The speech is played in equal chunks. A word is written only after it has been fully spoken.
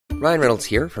Ryan Reynolds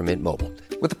here from Mint Mobile.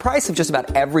 With the price of just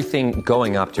about everything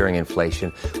going up during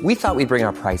inflation, we thought we'd bring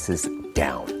our prices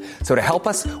down. So to help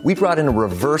us, we brought in a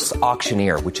reverse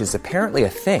auctioneer, which is apparently a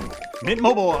thing. Mint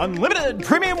Mobile Unlimited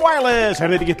Premium Wireless. How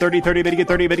to get 30, 30, bit to get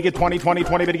 30, bit to get 20, 20,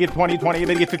 20, bit to get 20, 20,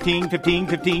 bit to get 15, 15,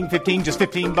 15, 15, just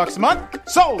 $15 a month?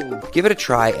 Sold! Give it a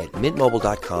try at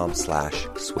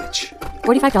mintmobile.com/switch.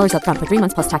 $45 up front for 3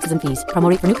 months plus taxes and fees. Promo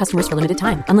rate for new customers for limited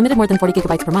time. Unlimited more than 40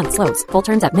 gigabytes per month. Slows full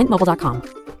terms at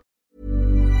mintmobile.com.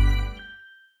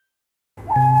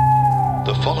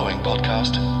 The following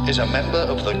podcast is a member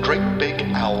of the Great Big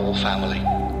Owl family.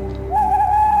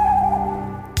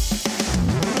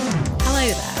 Hello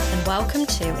there, and welcome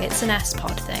to It's an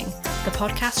S-Pod Thing, the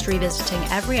podcast revisiting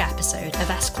every episode of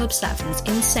S Club 7's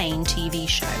insane TV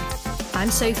show. I'm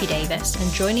Sophie Davis,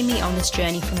 and joining me on this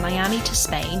journey from Miami to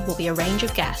Spain will be a range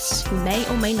of guests who may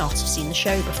or may not have seen the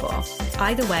show before.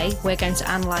 Either way, we're going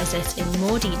to analyse it in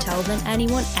more detail than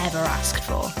anyone ever asked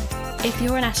for. If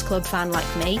you're an S Club fan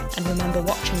like me and remember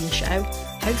watching the show,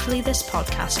 hopefully this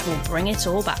podcast will bring it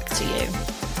all back to you.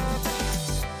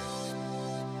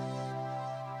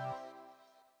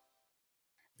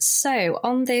 So,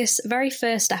 on this very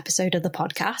first episode of the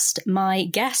podcast, my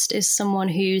guest is someone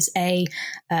who's a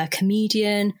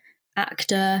comedian,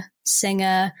 actor,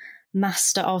 singer,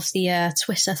 master of the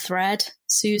Twitter thread,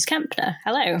 Suze Kempner.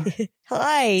 Hello.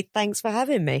 Hi, thanks for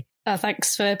having me. Oh,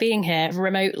 thanks for being here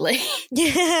remotely.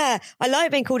 Yeah, I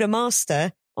like being called a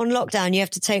master. On lockdown, you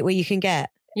have to take what you can get.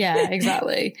 Yeah,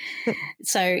 exactly.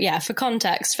 So, yeah, for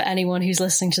context, for anyone who's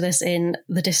listening to this in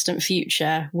the distant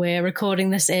future, we're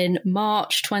recording this in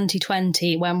March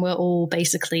 2020 when we're all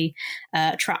basically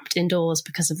trapped indoors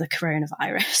because of the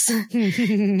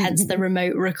coronavirus. Hence the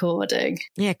remote recording.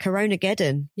 Yeah,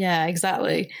 Coronageddon. Yeah,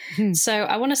 exactly. So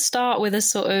I want to start with a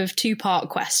sort of two-part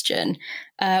question.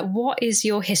 What is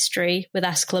your history with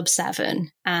S Club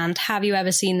 7? And have you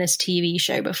ever seen this TV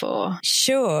show before?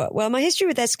 Sure. Well, my history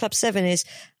with S Club 7 is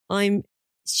I'm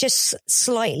just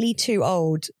slightly too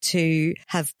old to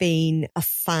have been a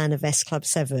fan of S Club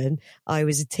 7. I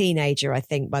was a teenager, I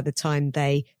think, by the time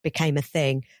they became a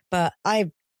thing. But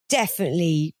I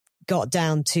definitely got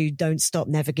down to Don't Stop,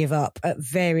 Never Give Up at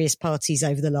various parties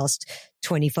over the last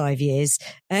 25 years.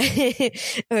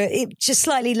 Just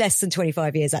slightly less than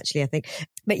 25 years, actually, I think.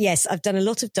 But yes, I've done a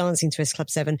lot of dancing to S Club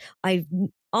 7.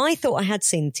 I thought I had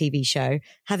seen the TV show.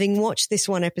 Having watched this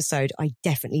one episode, I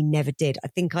definitely never did. I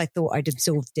think I thought I'd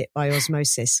absorbed it by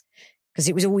osmosis because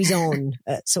it was always on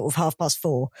at sort of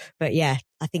 4:30. But yeah,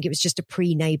 I think it was just a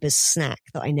pre-Neighbours snack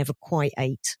that I never quite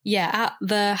ate. Yeah, at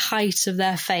the height of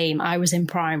their fame, I was in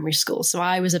primary school, so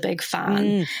I was a big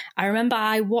fan. I remember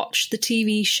I watched the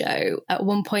TV show at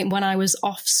one point when I was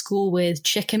off school with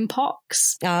chicken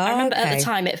pox. I remember at the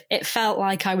time it felt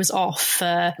like I was off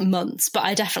for months, but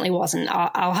I definitely wasn't.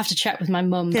 I'll have to check with my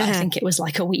mum, but I think it was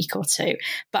like a week or two.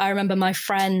 But I remember my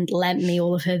friend lent me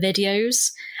all of her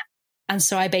videos, and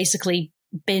so I basically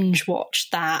binge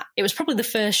watched that. It was probably the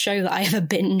first show that I ever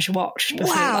binge watched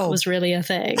before that was really a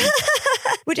thing.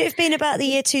 Would it have been about the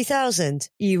year 2000?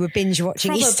 You were binge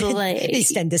watching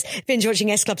EastEnders, binge watching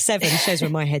S Club 7, shows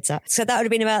where my head's at. So that would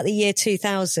have been about the year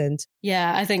 2000.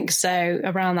 Yeah, I think so,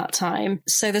 around that time.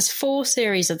 So there's 4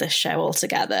 series of this show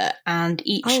altogether, and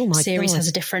each series has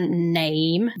a different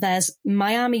name. There's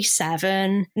Miami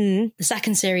 7. The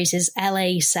second series is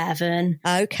LA 7.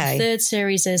 Okay. The third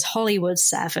series is Hollywood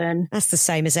 7. That's the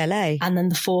same as LA. And then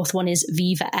the fourth one is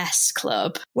Viva S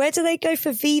Club. Where do they go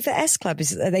for Viva S Club?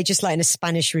 Are they just like in a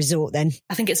Spanish resort then?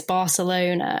 I think it's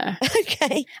Barcelona.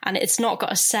 Okay. And it's not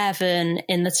got a 7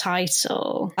 in the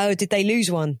title. Oh, did they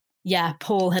lose one? Yeah,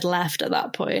 Paul had left at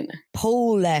that point.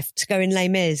 Paul left to go in Les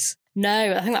Mis?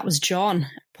 No, I think that was John.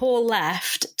 Paul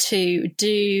left to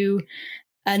do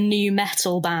a new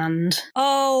metal band.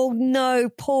 Oh, no,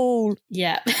 Paul.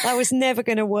 Yeah. That was never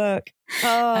going to work.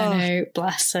 Oh. I know,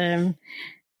 bless him.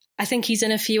 I think he's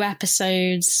in a few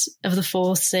episodes of the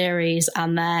 4th series,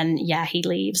 and then, yeah, he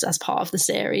leaves as part of the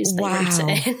series. They wrote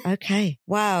it in. Okay.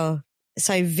 Wow.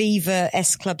 So Viva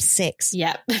S Club 6.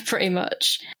 Yeah, pretty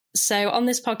much. So on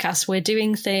this podcast, we're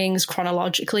doing things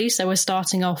chronologically. So we're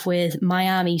starting off with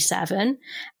Miami 7.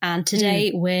 And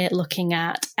today we're looking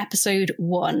at episode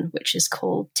 1, which is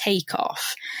called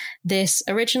Takeoff. This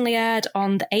originally aired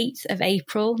on the 8th of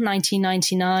April,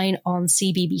 1999 on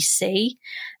CBBC.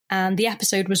 And the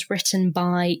episode was written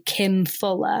by Kim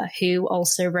Fuller, who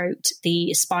also wrote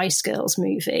the Spice Girls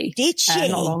movie. Did she?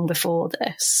 Not long before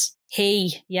this.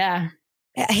 Yeah.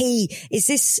 Is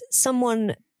this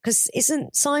someone... Because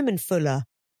isn't Simon Fuller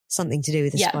something to do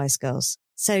with the Spice Girls?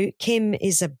 So Kim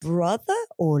is a brother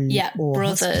or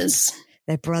brothers. Husband?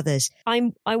 They're brothers.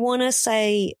 I want to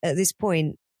say at this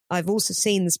point, I've also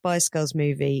seen the Spice Girls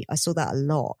movie. I saw that a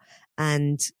lot.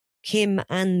 And Kim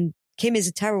is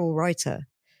a terrible writer.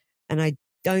 And I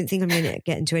don't think I'm going to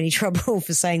get into any trouble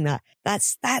for saying that.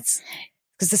 That's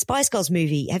because the Spice Girls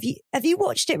movie, have you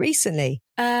watched it recently?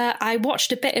 I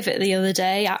watched a bit of it the other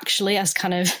day, actually, as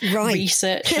kind of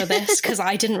research for this, because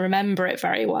I didn't remember it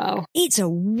very well. It's a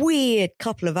weird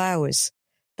couple of hours,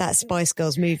 that Spice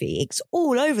Girls movie. It's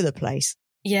all over the place.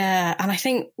 Yeah, and I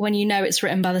think when you know it's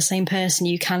written by the same person,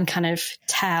 you can kind of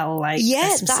tell, like,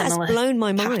 yeah, some that has similar blown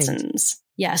my patterns. mind.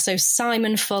 Yeah, so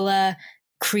Simon Fuller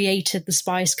created the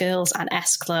Spice Girls and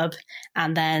S Club,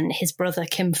 and then his brother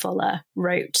Kim Fuller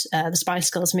wrote the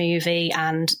Spice Girls movie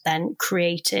and then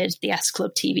created the S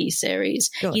Club TV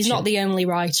series. Gotcha. He's not the only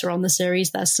writer on the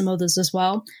series, there's some others as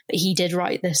well, but he did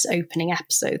write this opening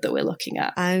episode that we're looking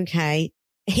at. Okay,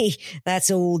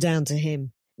 that's all down to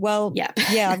him. Well,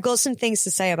 yeah, I've got some things to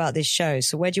say about this show,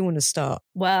 so where do you want to start?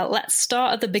 Well, let's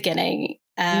start at the beginning.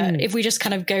 If we just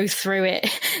kind of go through it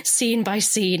scene by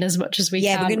scene as much as we can.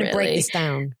 Yeah, we're going to break this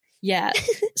down. Yeah.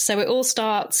 So it all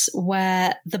starts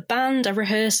where the band are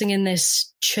rehearsing in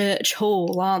this church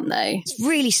hall, aren't they? It's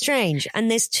really strange. And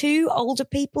there's two older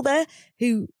people there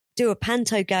who do a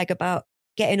panto gag about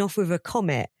getting off with a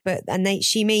comet,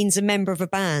 she means a member of a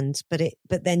band,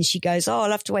 but then she goes, oh,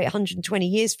 I'll have to wait 120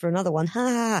 years for another one. Ha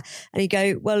ha. And you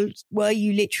go, well, were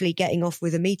you literally getting off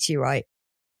with a meteorite?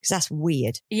 Because that's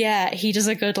weird. Yeah, he does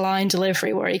a good line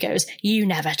delivery where he goes, you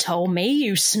never told me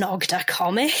you snogged a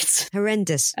comet.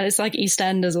 Horrendous. And it's like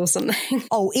EastEnders or something.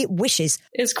 Oh, it wishes.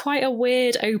 It's quite a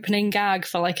weird opening gag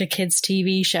for like a kids'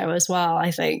 TV show as well, I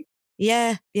think.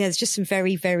 Yeah, there's just some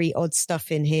very, very odd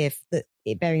stuff in here that,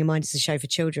 bearing in mind it's a show for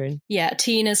children. Yeah,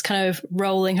 Tina's kind of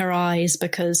rolling her eyes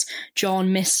because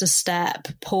John missed a step.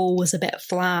 Paul was a bit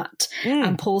flat.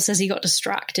 And Paul says he got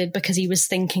distracted because he was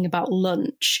thinking about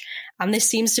lunch. And this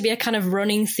seems to be a kind of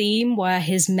running theme where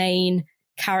his main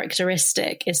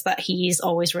characteristic is that he's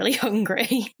always really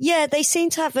hungry. Yeah, they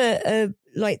seem to have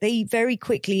they very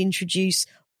quickly introduce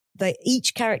that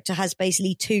each character has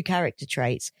basically two character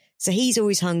traits. So he's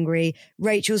always hungry.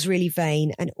 Rachel's really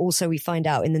vain. And also we find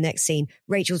out in the next scene,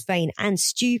 Rachel's vain and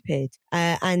stupid.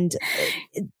 And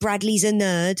Bradley's a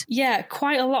nerd. Yeah,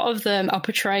 quite a lot of them are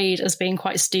portrayed as being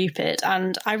quite stupid.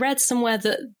 And I read somewhere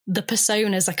that the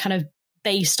personas are kind of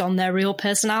based on their real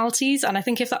personalities. And I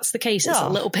think if that's the case, it's a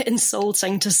little bit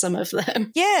insulting to some of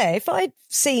them. Yeah, if I'd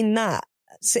seen that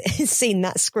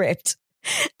script,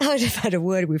 I'd have had a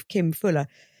word with Kim Fuller.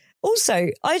 Also,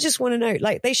 I just want to know,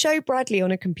 like, they show Bradley on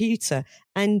a computer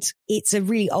and it's a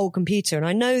really old computer. And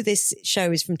I know this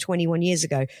show is from 21 years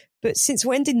ago, but since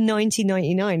when did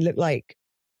 1999 look like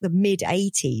the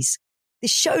mid-80s? This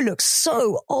show looks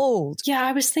so old. Yeah,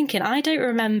 I was thinking, I don't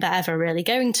remember ever really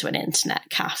going to an internet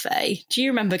cafe. Do you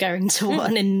remember going to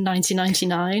one in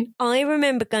 1999? I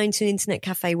remember going to an internet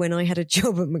cafe when I had a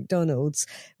job at McDonald's,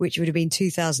 which would have been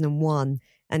 2001.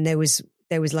 And there was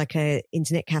like a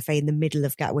internet cafe in the middle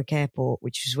of Gatwick Airport,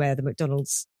 which is where the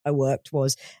McDonald's I worked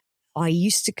was. I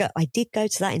did go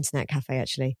to that internet cafe,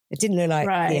 actually. It didn't look like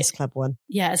the S Club one.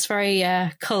 Yeah, it's very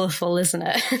colourful, isn't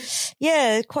it?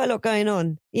 Yeah, quite a lot going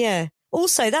on. Yeah.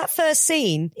 Also, that first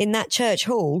scene in that church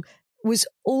hall was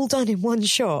all done in one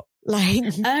shot. Like,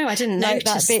 oh, I didn't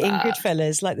notice that bit in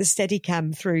Goodfellas, like the steady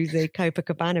cam through the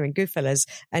Copacabana in Goodfellas.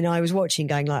 And I was watching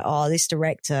going like, oh, this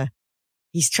director,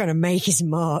 he's trying to make his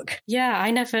mark.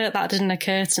 Yeah, that didn't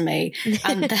occur to me.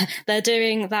 And they're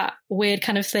doing that weird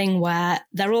kind of thing where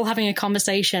they're all having a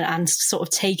conversation and sort of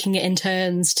taking it in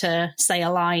turns to say a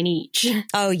line each.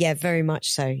 Oh, yeah, very much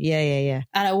so. Yeah.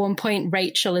 And at one point,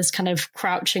 Rachel is kind of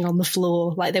crouching on the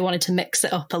floor, like they wanted to mix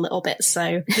it up a little bit.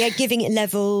 So yeah, giving it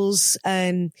levels.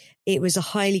 It was a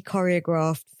highly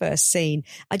choreographed first scene.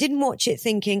 I didn't watch it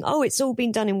thinking, oh, it's all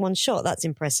been done in one shot. That's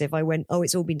impressive. I went, oh,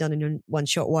 it's all been done in one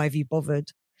shot. Why have you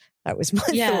bothered? That was my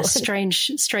thought.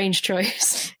 Strange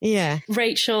choice. Yeah.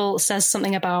 Rachel says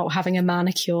something about having a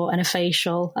manicure and a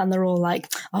facial, and they're all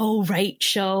like, oh,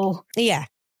 Rachel. Yeah.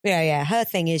 Her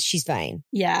thing is she's vain.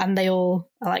 Yeah, and they all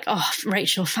are like, oh,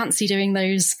 Rachel, fancy doing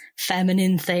those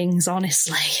feminine things,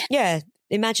 honestly. Yeah.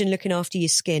 Imagine looking after your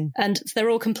skin. And they're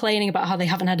all complaining about how they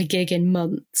haven't had a gig in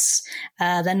months.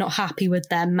 They're not happy with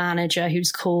their manager,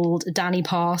 who's called Danny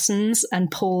Parsons. And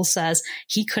Paul says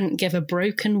he couldn't give a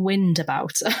broken wind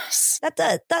about us.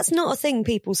 That's not a thing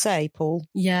people say, Paul.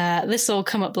 Yeah, this will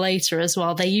come up later as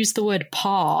well. They use the word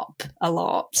parp a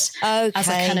lot. Okay. As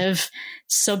a kind of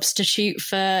substitute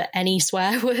for any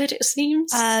swear word, it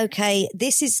seems. Okay.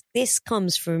 This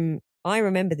comes from... I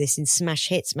remember this in Smash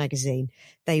Hits magazine.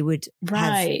 They would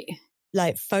have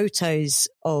like photos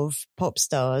of pop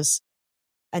stars,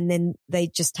 and then they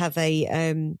just have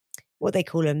a what they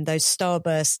call them, those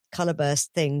starburst, colour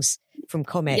burst things from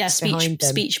comics behind them.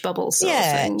 Speech bubbles sort of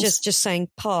things. just saying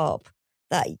PARP.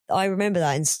 That I remember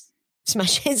that in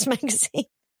Smash Hits magazine.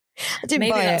 I didn't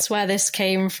Maybe buy that's it. where this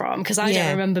came from, because I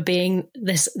don't remember being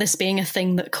this being a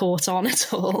thing that caught on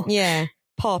at all. Yeah,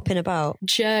 parping about.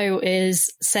 Jo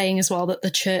is saying as well that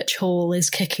the church hall is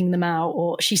kicking them out,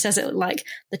 or she says it like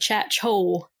the church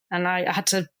hall, and I had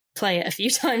to play it a few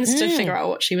times to figure out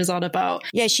what she was on about.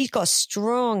 Yeah, she's got a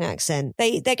strong accent.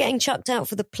 They're getting chucked out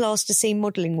for the plasticine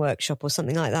modelling workshop or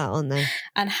something like that, aren't they?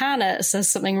 And Hannah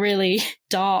says something really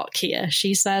dark here.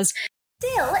 She says,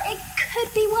 "Still, it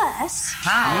could be worse.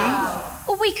 How?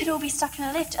 Or we could all be stuck in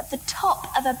a lift at the top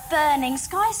of a burning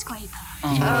skyscraper."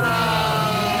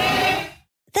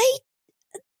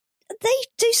 They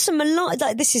do some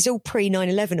like this is all pre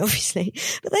 9/11, obviously,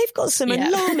 but they've got some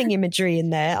alarming imagery in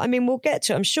there. I mean, we'll get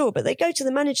to it, I'm sure, but they go to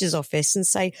the manager's office and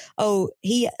say, I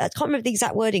can't remember the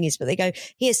exact wording is, but they go,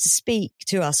 he has to speak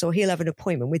to us or he'll have an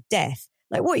appointment with death.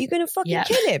 Like, what, you're going to fucking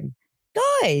kill him?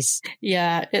 Guys.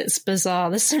 Yeah, it's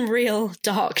bizarre. There's some real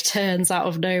dark turns out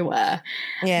of nowhere.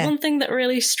 Yeah. One thing that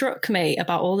really struck me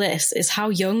about all this is how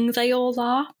young they all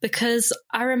are, because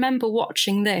I remember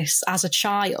watching this as a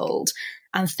child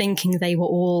and thinking they were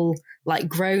all like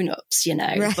grown-ups, you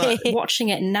know, right. But watching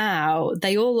it now,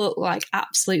 they all look like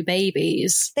absolute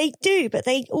babies. They do, but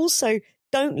they also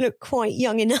don't look quite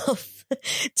young enough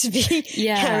to be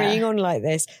carrying on like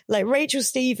this. Like Rachel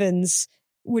Stevens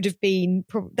would have been,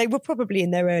 they were probably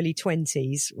in their early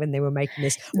 20s when they were making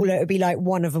this, although it would be like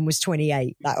one of them was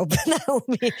 28. That'll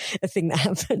be a thing that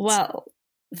happens. Well,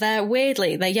 they're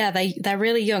weirdly, they're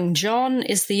really young. John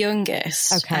is the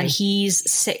youngest, and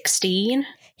he's 16.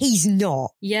 He's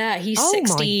not. Yeah, he's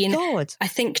 16. Oh my God. I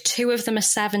think two of them are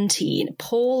 17.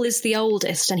 Paul is the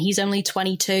oldest, and he's only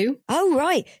 22. Oh,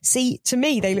 right. See, to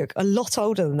me, they look a lot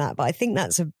older than that, but I think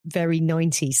that's a very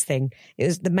 90s thing.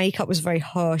 The makeup was very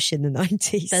harsh in the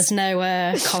 90s. There's no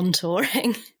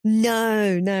contouring.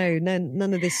 No,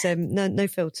 none of this, no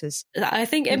filters. I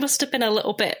think it must have been a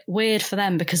little bit weird for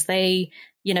them because they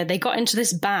got into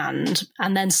this band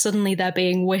and then suddenly they're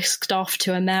being whisked off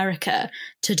to America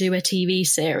to do a TV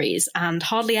series, and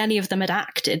hardly any of them had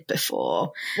acted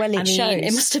before. Well, shows.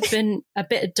 It must have been a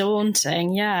bit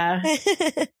daunting, yeah.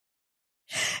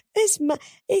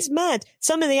 It's mad.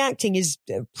 Some of the acting is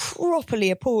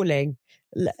properly appalling.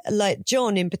 Like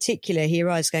John in particular, he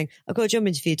arrives going, "I've got a job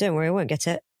interview, don't worry, I won't get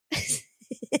it."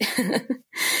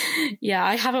 Yeah,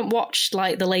 I haven't watched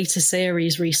like the later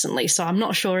series recently, so I'm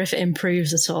not sure if it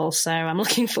improves at all. So I'm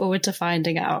looking forward to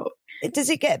finding out. Does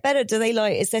it get better? Do they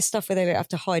is there stuff where they have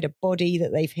to hide a body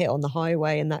that they've hit on the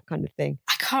highway and that kind of thing?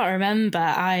 I can't remember.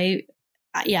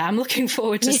 I'm looking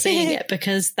forward to seeing it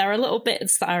because there are little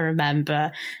bits that I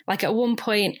remember. Like at one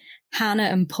point, Hannah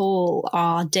and Paul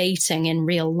are dating in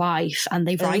real life and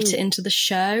they write it into the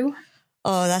show.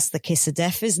 Oh, that's the kiss of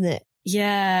death, isn't it?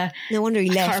 Yeah. No wonder he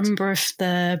left. I can't remember if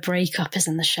the breakup is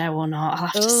in the show or not. I'll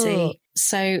have to see.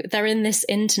 So they're in this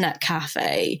internet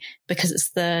cafe because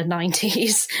it's the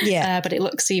 90s. Yeah. But it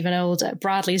looks even older.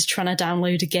 Bradley's trying to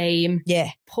download a game. Yeah.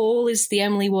 Paul is the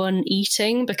only one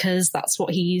eating because that's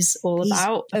what he's all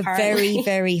about. A apparently. very,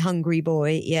 very hungry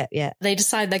boy. Yeah, yeah. They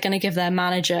decide they're going to give their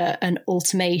manager an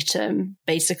ultimatum.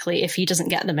 Basically, if he doesn't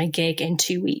get them a gig in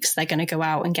 2 weeks, they're going to go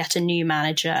out and get a new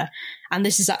manager. And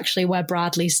this is actually where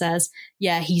Bradley says,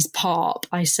 "Yeah, he's PARP.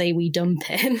 I say we dump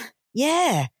him."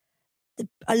 Yeah.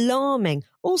 Alarming.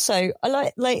 Also,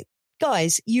 I like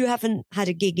guys, you haven't had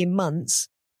a gig in months.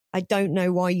 I don't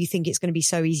know why you think it's going to be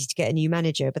so easy to get a new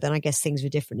manager, but then I guess things were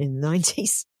different in the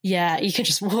 90s. Yeah, you can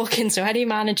just walk into any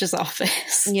manager's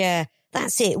office. Yeah,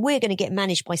 that's it. We're going to get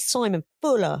managed by Simon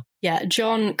Fuller. Yeah,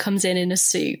 John comes in a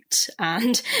suit,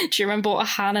 and do you remember what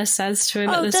Hannah says to him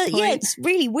at this point? Yeah, it's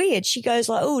really weird. She goes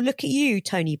like, "Oh, look at you,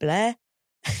 Tony Blair."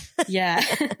 Yeah.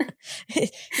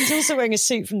 He's also wearing a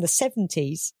suit from the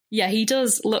 70s. Yeah, he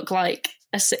does look like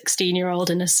a 16-year-old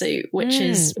in a suit, which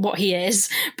is what he is,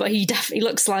 but he definitely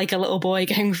looks like a little boy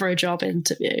going for a job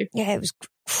interview. Yeah, it was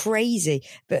crazy.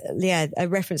 But yeah, a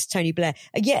reference to Tony Blair.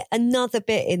 Yet another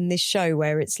bit in this show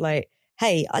where it's like,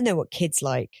 "Hey, I know what kids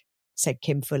like," said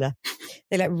Kim Fuller.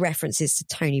 They like references to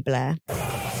Tony Blair.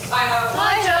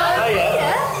 Hi, John.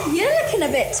 Yeah, you're looking a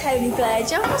bit Tony Blair,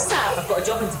 John. What's up? I've got a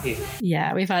job interview.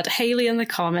 Yeah, we've had Haley in the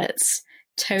Comets,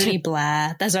 Tony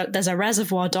Blair. There's a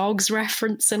Reservoir Dogs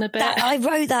reference in a bit. I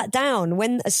wrote that down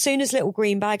as soon as Little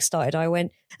Green Bag started. I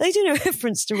went, "Are they doing a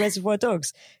reference to Reservoir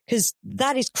Dogs?" Because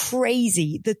that is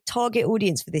crazy. The target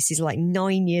audience for this is like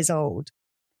 9 years old.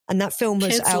 And that film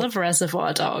was Kids out. love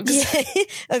Reservoir Dogs. Yeah,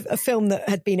 a film that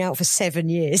had been out for 7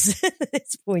 years at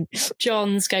this point.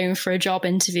 John's going for a job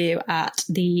interview at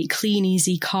the Clean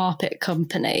Easy Carpet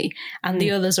Company, and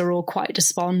the others are all quite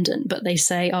despondent, but they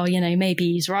say, oh,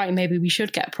 maybe he's right, maybe we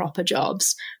should get proper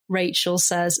jobs. Rachel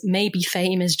says, maybe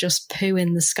fame is just poo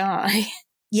in the sky.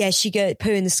 Yeah, she goes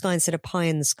poo in the sky instead of pie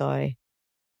in the sky.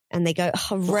 And they go,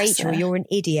 oh, Rachel, you're an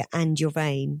idiot and you're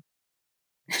vain.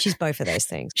 She's both of those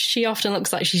things. She often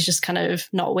looks like she's just kind of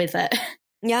not with it.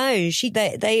 No,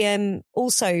 the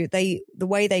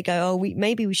way they go, oh,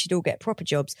 maybe we should all get proper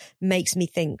jobs, makes me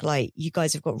think like you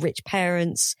guys have got rich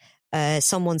parents,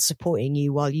 someone's supporting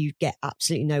you while you get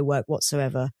absolutely no work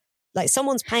whatsoever. Like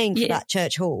someone's paying for that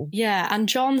church hall. Yeah, and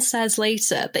John says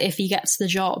later that if he gets the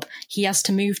job, he has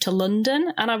to move to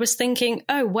London. And I was thinking,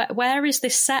 oh, where is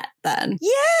this set then?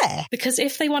 Yeah. Because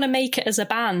if they want to make it as a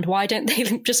band, why don't they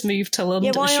just move to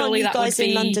London? Yeah, why Surely aren't you guys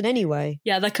in London anyway?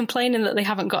 Yeah, they're complaining that they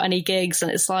haven't got any gigs. And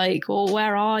it's like, well,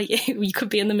 where are you? You could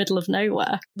be in the middle of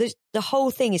nowhere. The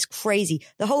whole thing is crazy.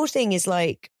 The whole thing is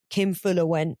like Kim Fuller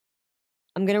went,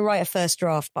 I'm going to write a first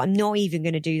draft, but I'm not even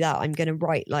going to do that. I'm going to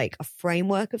write like a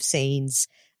framework of scenes.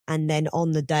 And then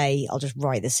on the day, I'll just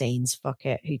write the scenes. Fuck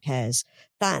it. Who cares?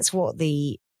 That's what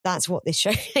this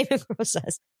show came across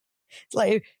as. It's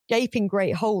like gaping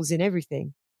great holes in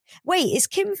everything. Wait, is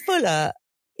Kim Fuller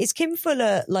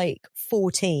like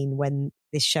 14 when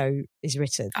this show is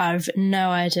written? I've no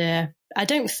idea. I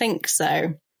don't think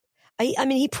so. I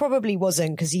mean, he probably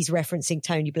wasn't because he's referencing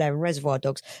Tony Blair and Reservoir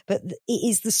Dogs, but it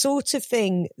is the sort of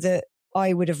thing that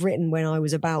I would have written when I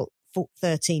was about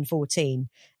 13, 14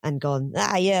 and gone,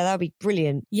 yeah, that'd be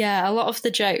brilliant. Yeah, a lot of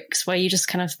the jokes where you just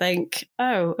kind of think,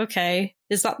 oh, okay,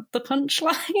 is that the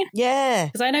punchline? Yeah.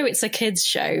 Because I know it's a kid's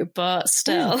show, but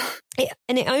still.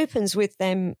 And it opens with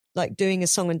them like doing a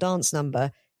song and dance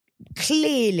number,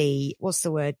 clearly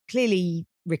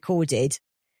recorded.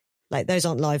 Like those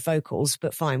aren't live vocals,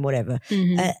 but fine, whatever.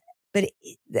 Mm-hmm.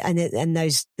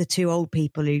 The two old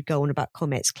people who go on about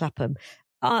Comets Clapham,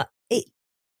 it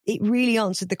really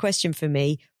answered the question for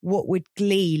me. What would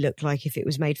Glee look like if it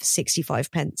was made for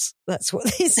 65 pence? That's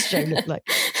what this show looked like.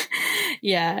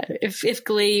 Yeah, if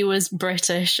Glee was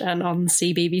British and on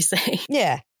CBBC.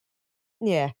 Yeah.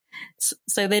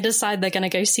 So they decide they're going to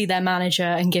go see their manager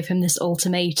and give him this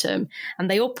ultimatum. And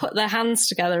they all put their hands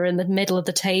together in the middle of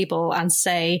the table and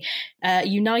say,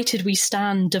 united we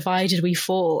stand, divided we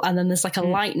fall. And then there's like a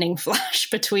lightning flash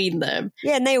between them.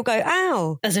 Yeah, and they all go,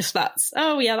 ow. As if that's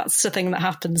the thing that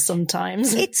happens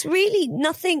sometimes. It's really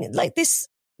nothing like this.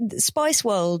 Spice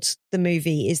World, the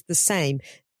movie, is the same.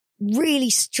 Really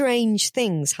strange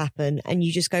things happen and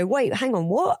you just go, wait, hang on,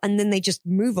 what? And then they just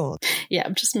move on. Yeah,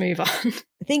 just move on.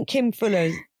 I think Kim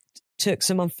Fuller took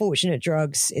some unfortunate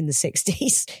drugs in the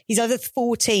 60s. He's either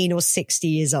 14 or 60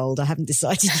 years old. I haven't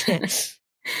decided yet.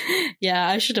 Yeah,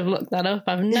 I should have looked that up.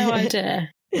 I have no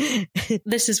idea.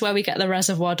 This is where we get the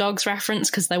Reservoir Dogs reference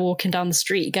because they're walking down the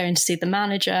street going to see the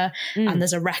manager and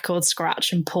there's a record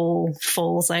scratch and Paul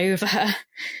falls over.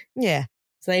 Yeah.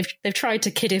 So they've tried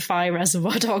to kidify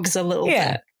Reservoir Dogs a little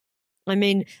bit. I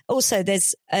mean, also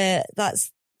there's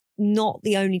that's not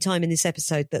the only time in this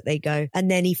episode that they go, and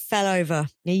then he fell over.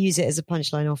 They use it as a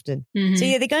punchline often. Mm-hmm. So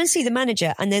yeah, they go and see the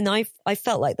manager, and then I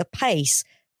felt like the pace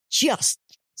just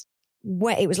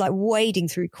it was like wading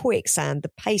through quicksand. The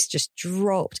pace just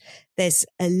dropped. There's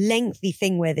a lengthy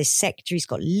thing where this secretary's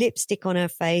got lipstick on her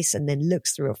face and then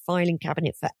looks through a filing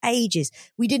cabinet for ages.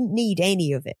 We didn't need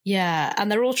any of it. Yeah,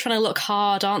 and they're all trying to look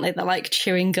hard, aren't they? They're like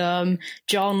chewing gum.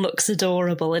 John looks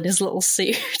adorable in his little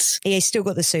suit. Yeah, he's still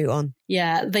got the suit on.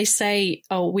 Yeah, they say,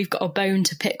 oh, we've got a bone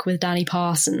to pick with Danny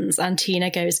Parsons. And Tina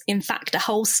goes, in fact, a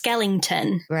whole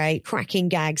skeleton. Right, cracking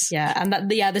gags. Yeah, and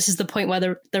this is the point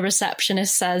where the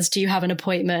receptionist says, do you have an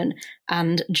appointment?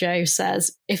 And Joe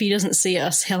says, if he doesn't see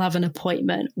us, he'll have an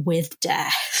appointment with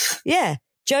death. Yeah,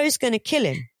 Joe's going to kill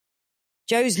him.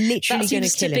 Joe's literally going to kill him. That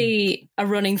seems to be a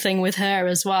running thing with her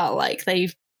as well. Like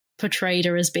they've portrayed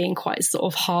her as being quite sort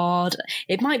of hard.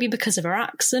 It might be because of her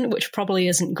accent, which probably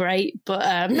isn't great,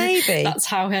 but maybe that's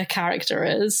how her character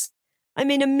is. I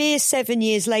mean, a mere 7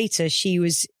 years later, she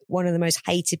was one of the most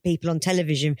hated people on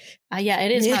television. Yeah,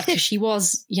 it is mad because she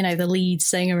was, the lead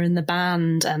singer in the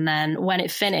band. And then when it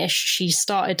finished, she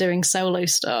started doing solo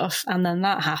stuff. And then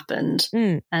that happened.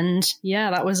 And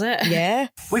yeah, that was it. Yeah.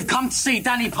 We've come to see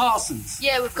Danny Parsons.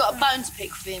 Yeah, we've got a bone to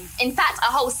pick with him. In fact,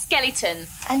 a whole skeleton.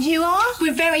 And you are?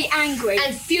 We're very angry.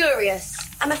 And furious.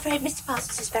 I'm afraid Mr.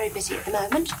 Parsons is very busy at the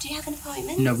moment. Do you have an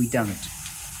appointment? No, we don't.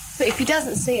 But if he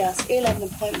doesn't see us, he'll have an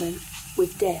appointment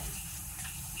with death.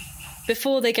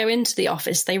 Before they go into the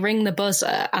office, they ring the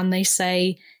buzzer and they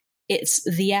say it's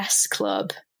the S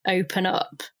Club. open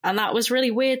up. And that was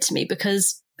really weird to me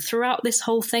because throughout this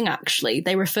whole thing, actually,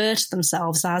 they refer to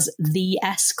themselves as the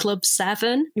S Club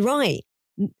 7. Right.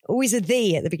 Always a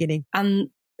 "the" at the beginning. And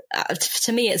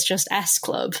to me, it's just S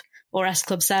Club or S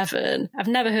Club 7. I've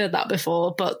never heard that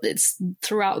before, but it's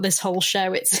throughout this whole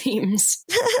show, it seems.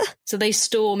 So they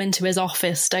storm into his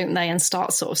office, don't they, and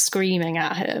start sort of screaming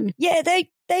at him. Yeah,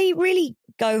 they really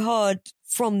go hard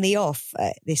from the off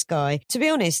at this guy. To be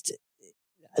honest,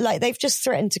 like, they've just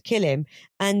threatened to kill him,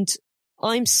 and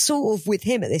I'm sort of with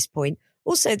him at this point.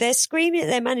 Also, they're screaming at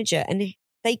their manager, and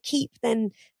they keep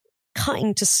then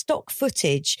cutting to stock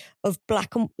footage of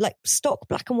black and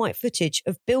white footage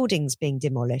of buildings being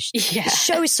demolished. Yeah. The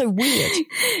show is so weird.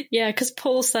 Yeah, because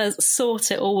Paul says,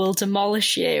 "Sort it or we'll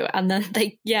demolish you." And then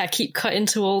they, keep cutting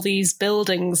to all these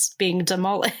buildings being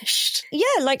demolished.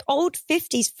 Yeah, like old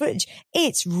 50s footage.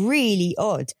 It's really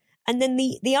odd. And then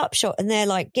the upshot, and they're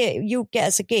like, "You'll get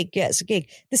us a gig, get us a gig."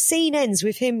 The scene ends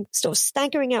with him sort of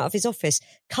staggering out of his office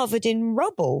covered in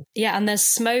rubble. Yeah, and there's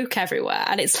smoke everywhere.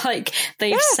 And it's like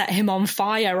they've set him on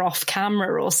fire off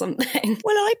camera or something.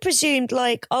 Well, I presumed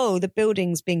like, the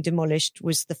buildings being demolished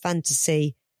was the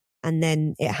fantasy, and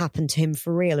then it happened to him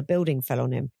for real. A building fell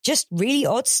on him. Just really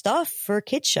odd stuff for a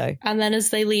kid's show. And then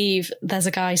as they leave, there's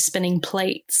a guy spinning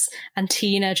plates, and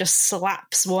Tina just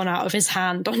slaps one out of his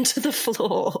hand onto the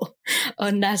floor.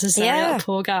 Unnecessary. Yeah. That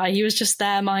poor guy. He was just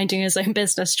there minding his own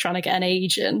business, trying to get an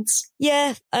agent.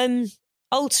 Yeah.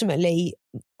 Ultimately,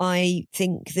 I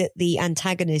think that the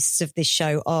antagonists of this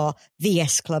show are the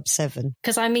S Club 7.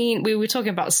 Because, I mean, we were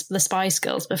talking about the Spice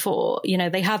Girls before. You know,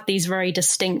 they had these very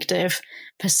distinctive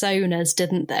personas,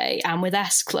 didn't they? And with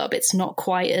S Club, it's not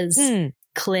quite as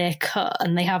clear cut,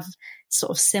 and they have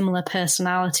sort of similar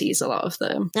personalities, a lot of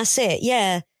them. That's it.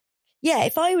 Yeah. Yeah.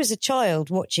 If I was a child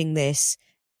watching this,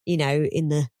 you know,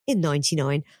 in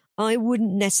 99, I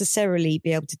wouldn't necessarily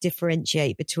be able to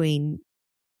differentiate between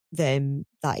them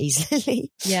that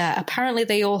easily. Yeah, apparently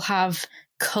they all have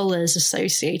colours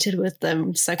associated with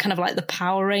them, so kind of like the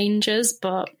Power Rangers,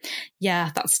 but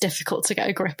yeah, that's difficult to get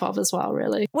a grip of as well,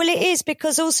 really. Well, it is,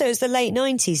 because also it's the late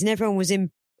 90s and everyone was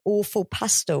in awful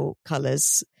pastel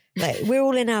colours. Like, we're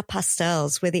all in our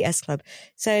pastels. We're the S Club.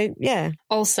 So, yeah.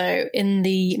 Also, in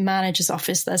the manager's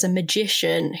office, there's a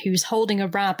magician who's holding a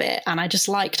rabbit, and I just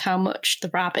liked how much the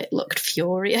rabbit looked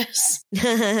furious.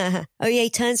 Oh, yeah, he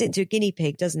turns it into a guinea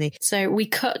pig, doesn't he? So we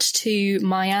cut to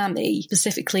Miami,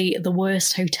 specifically the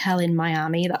worst hotel in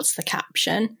Miami. That's the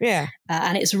caption. Yeah.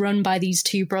 And it's run by these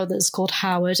two brothers called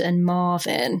Howard and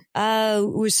Marvin.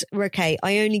 Oh, okay.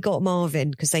 I only got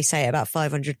Marvin because they say it about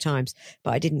 500 times,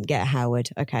 but I didn't get Howard.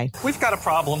 Okay. We've got a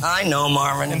problem. I know,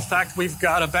 Marvin. In fact, we've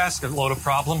got a basket load of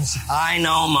problems. I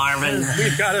know, Marvin.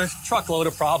 We've got a truckload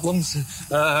of problems,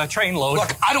 a train load.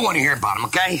 Look, I don't want to hear about them,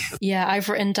 okay? Yeah, I've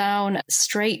written down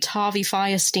straight Harvey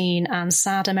Fierstein and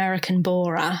sad American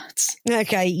Borat.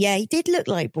 Okay, yeah, he did look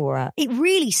like Borat. It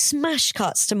really smash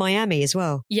cuts to Miami as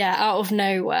well. Yeah, out of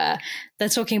nowhere. They're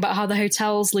talking about how the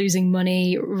hotel's losing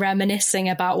money, reminiscing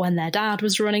about when their dad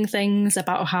was running things,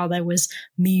 about how there was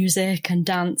music and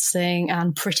dancing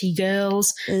and pretty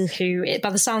girls who, by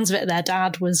the sounds of it, their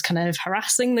dad was kind of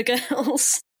harassing the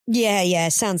girls. Yeah,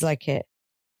 sounds like it.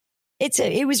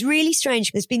 It was really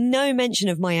strange. There's been no mention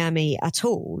of Miami at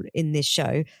all in this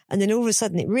show. And then all of a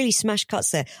sudden it really smash cuts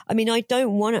there. I mean, I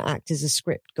don't want to act as a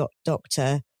script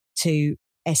doctor to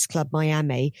S Club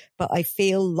Miami, but I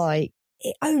feel like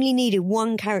it only needed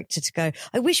one character to go,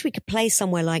 I wish we could play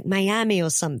somewhere like Miami or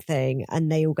something.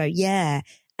 And they all go, yeah.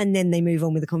 And then they move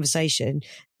on with the conversation.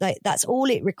 Like, that's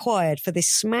all it required for this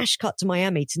smash cut to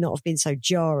Miami to not have been so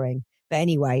jarring. But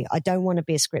anyway, I don't want to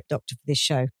be a script doctor for this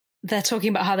show. They're talking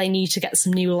about how they need to get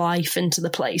some new life into the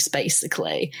place,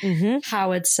 basically. Mm-hmm.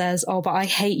 Howard says, but I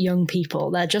hate young people.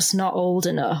 They're just not old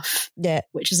enough. Yeah.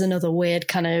 Which is another weird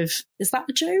kind of, is that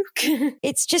a joke?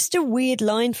 It's just a weird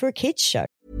line for a kid's show.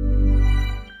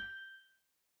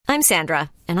 I'm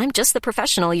Sandra, and I'm just the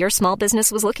professional your small business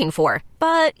was looking for.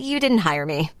 But you didn't hire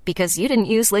me because you didn't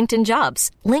use LinkedIn Jobs.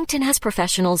 LinkedIn has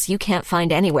professionals you can't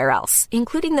find anywhere else,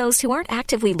 including those who aren't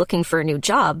actively looking for a new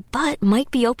job, but might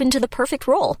be open to the perfect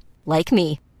role, like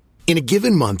me. In a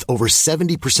given month, over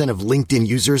 70% of LinkedIn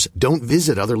users don't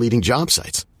visit other leading job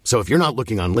sites. So if you're not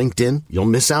looking on LinkedIn, you'll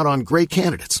miss out on great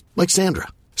candidates like Sandra.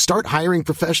 Start hiring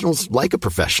professionals like a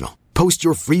professional. Post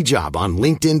your free job on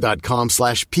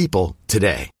linkedin.com/people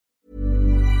today.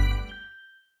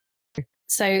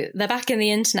 So they're back in the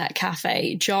internet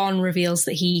cafe. John reveals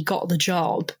that he got the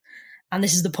job. And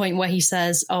this is the point where he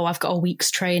says, I've got a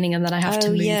week's training and then I have to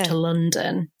move to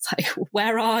London. It's like,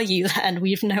 where are you then?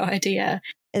 We have no idea.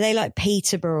 Are they like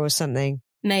Peterborough or something?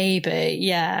 Maybe,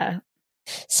 yeah.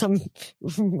 some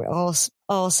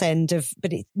arse end of,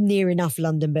 but it's near enough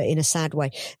London, but in a sad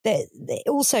way.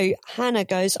 Also, Hannah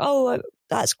goes, "Oh,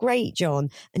 that's great, John."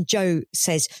 And Joe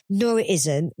says, "No, it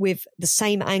isn't," with the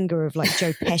same anger of like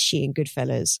Joe Pesci in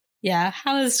Goodfellas. Yeah,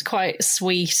 Hannah's quite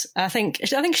sweet. I think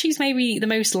she's maybe the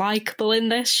most likable in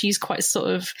this. She's quite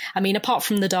sort of, I mean, apart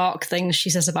from the dark things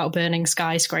she says about burning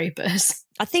skyscrapers.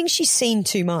 I think she's seen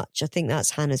too much. I think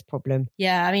that's Hannah's problem.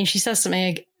 Yeah, I mean, she says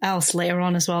something else later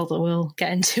on as well that we'll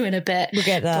get into in a bit. We'll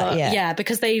get that, but, yeah.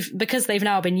 because they've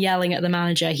now been yelling at the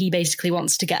manager, he basically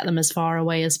wants to get them as far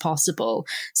away as possible.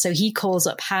 So he calls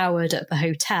up Howard at the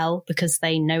hotel because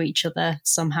they know each other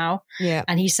somehow. Yeah.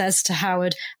 And he says to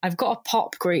Howard, "I've got a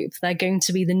pop group. They're going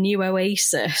to be the new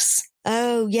Oasis."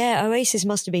 Oh, yeah. Oasis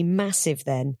must have been massive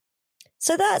then.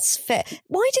 So that's fair.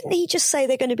 Why didn't he just say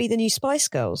they're going to be the new Spice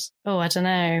Girls? Oh, I don't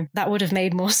know. That would have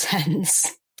made more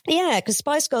sense. Yeah, because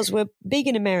Spice Girls were big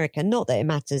in America. Not that it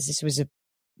matters. This was a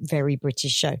very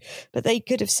British show. But they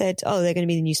could have said, oh, they're going to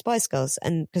be the new Spice Girls.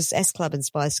 And because S Club and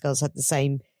Spice Girls had the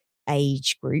same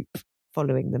age group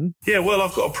following them. Yeah, well,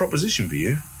 I've got a proposition for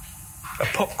you. A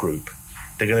pop group.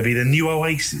 They're going to be the new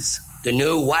Oasis. The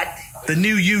new what? The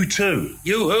new U2.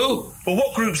 You who? Well,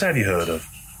 what groups have you heard of?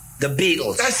 The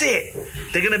Beatles. That's it.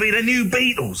 They're going to be the new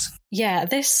Beatles. Yeah,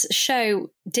 this show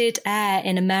did air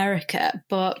in America,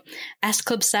 but S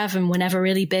Club 7 were never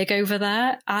really big over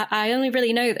there. I only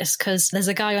really know this because there's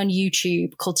a guy on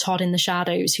YouTube called Todd in the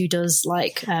Shadows who does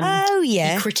like,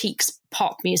 he critiques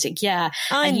pop music. Yeah.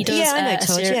 And he does I know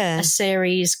Todd, a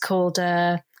series called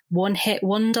One Hit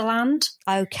Wonderland.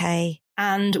 Okay.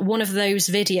 And one of those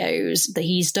videos that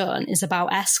he's done is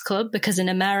about S Club because in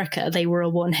America they were a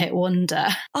one-hit wonder.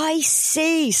 I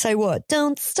see. So what?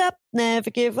 Don't stop,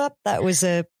 never give up. That was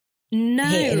a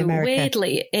hit in America.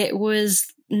 Weirdly, it was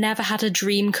Never Had a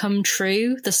Dream Come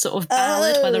True, the sort of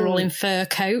ballad where they're all in fur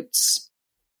coats.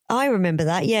 I remember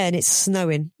that, yeah, and it's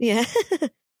snowing. Yeah.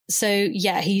 So,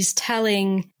 yeah, he's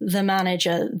telling the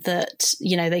manager that,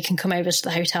 you know, they can come over to the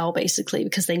hotel basically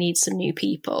because they need some new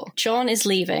people. John is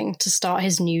leaving to start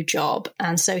his new job.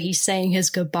 And so he's saying his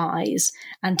goodbyes.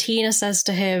 And Tina says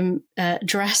to him,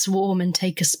 dress warm and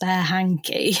take a spare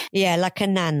hanky. Yeah, like a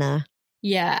nana.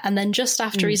 Yeah. And then just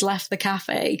after he's left the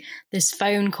cafe, this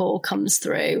phone call comes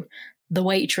through. The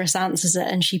waitress answers it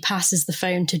and she passes the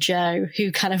phone to Joe,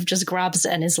 who kind of just grabs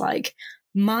it and is like,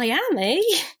 Miami?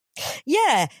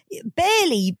 Yeah,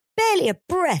 barely a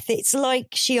breath. It's like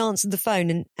she answered the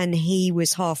phone and he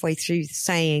was halfway through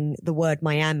saying the word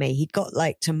Miami. He'd got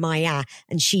like to Maya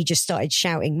and she just started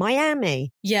shouting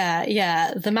Miami.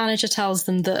 Yeah. The manager tells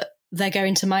them that they're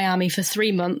going to Miami for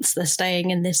 3 months. They're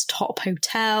staying in this top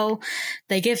hotel.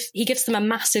 He gives them a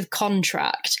massive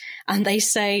contract and they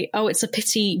say, oh, it's a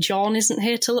pity John isn't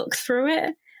here to look through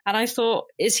it. And I thought,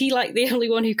 is he like the only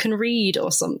one who can read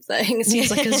or something? It seems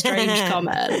like a strange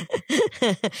comment.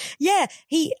 Yeah,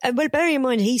 well, bearing in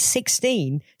mind, he's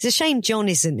 16. It's a shame John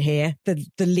isn't here, the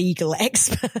legal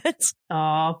expert.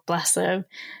 Oh, bless him.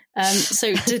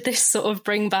 So did this sort of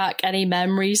bring back any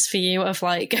memories for you of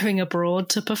like going abroad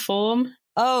to perform?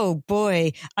 Oh,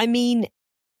 boy. I mean,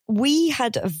 we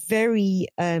had a very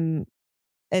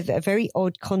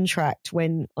odd contract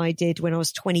when I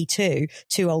was 22,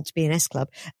 too old to be an S Club.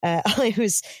 I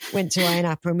went to Iron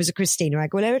Apple and was a Christina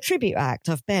Aguilera tribute act.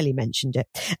 I've barely mentioned it.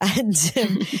 And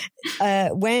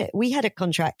where we had a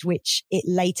contract, which it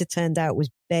later turned out was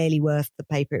barely worth the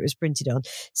paper it was printed on.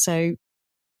 So,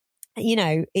 you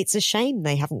know, it's a shame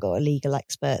they haven't got a legal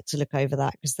expert to look over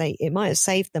that because it might have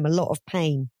saved them a lot of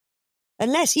pain.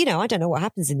 Unless, you know, I don't know what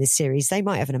happens in this series. They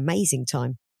might have an amazing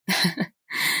time.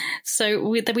 So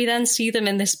we then see them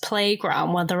in this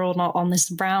playground where they're all not on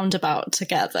this roundabout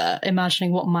together,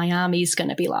 imagining what Miami's going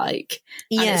to be like.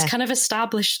 Yeah. And it's kind of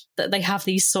established that they have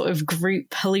these sort of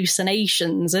group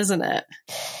hallucinations, isn't it?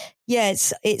 Yeah,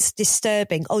 it's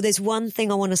disturbing. Oh, there's one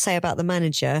thing I want to say about the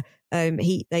manager.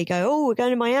 They go, oh, we're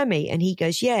going to Miami. And he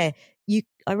goes, yeah,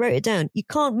 I wrote it down. You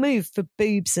can't move for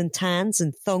boobs and tans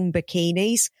and thong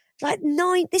bikinis. Like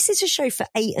this is a show for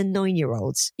 8 and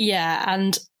 9-year-olds. Yeah,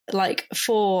 and like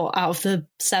 4 out of the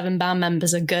 7 band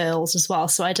members are girls as well.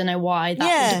 So I don't know why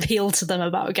that would appeal to them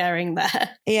about going there.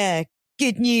 Yeah,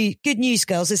 good news,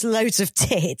 girls. There's loads of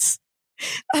tits.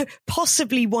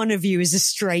 Possibly one of you is a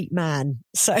straight man,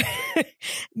 so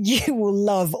you will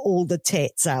love all the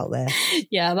tits out there.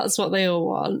 Yeah, that's what they all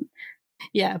want.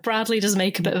 Yeah, Bradley does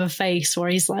make a bit of a face where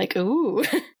he's like, ooh.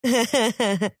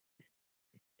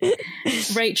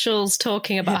 Rachel's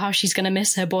talking about how she's going to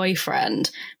miss her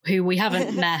boyfriend, who we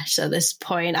haven't met at this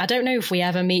point. I don't know if we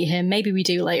ever meet him. Maybe we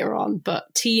do later on.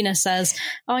 But Tina says,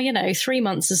 3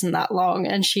 months isn't that long.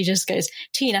 And she just goes,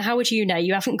 Tina, how would you know?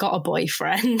 You haven't got a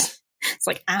boyfriend. It's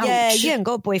like, ouch. Yeah, you haven't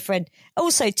got a boyfriend.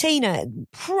 Also, Tina,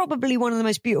 probably one of the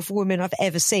most beautiful women I've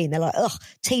ever seen. They're like, ugh,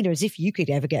 Tina, as if you could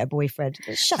ever get a boyfriend.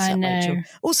 Shut up, Rachel.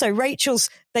 Also, Rachel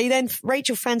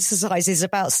fantasizes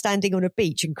about standing on a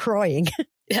beach and crying.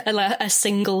 A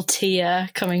single tear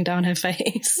coming down her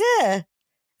face. Yeah.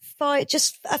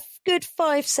 Just a good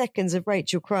 5 seconds of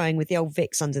Rachel crying with the old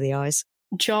Vicks under the eyes.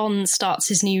 John starts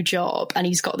his new job and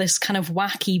he's got this kind of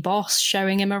wacky boss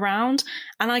showing him around.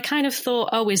 And I kind of thought,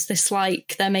 oh, is this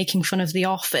like they're making fun of The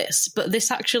Office? But this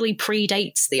actually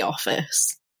predates The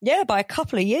Office. Yeah, by a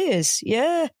couple of years.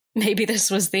 Yeah. Maybe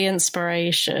this was the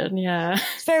inspiration. Yeah.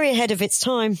 It's very ahead of its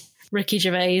time. Ricky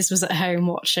Gervais was at home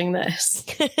watching this.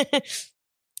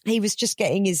 He was just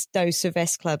getting his dose of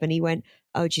S Club and he went,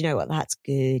 oh, do you know what? That's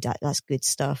good. That's good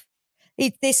stuff.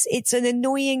 It's an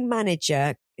annoying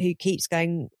manager who keeps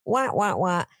going, wah, wah,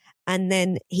 wah. And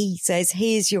then he says,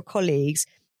 here's your colleagues,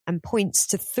 and points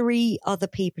to 3 other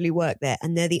people who work there.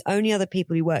 And they're the only other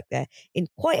people who work there in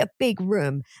quite a big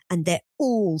room. And they're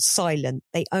all silent.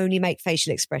 They only make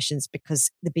facial expressions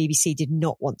because the BBC did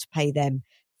not want to pay them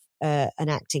an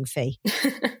acting fee.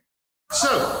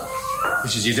 So,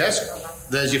 this is your desk.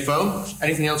 There's your phone.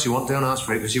 Anything else you want, don't ask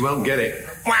for it because you won't get it.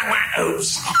 Wah, wah,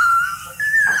 oops.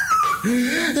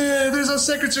 There's our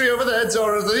secretary over there,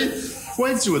 Dorothy.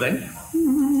 Wave to her then.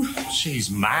 She's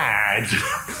mad.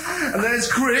 And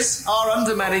there's Chris, our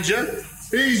under manager.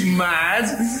 He's mad.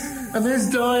 And there's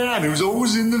Diane, who's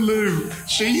always in the loo.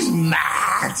 She's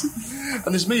mad.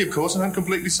 And there's me, of course, and I'm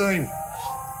completely sane.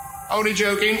 Only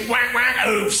joking. Whack, whack,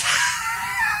 oops.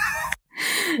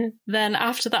 Then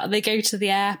after that, they go to the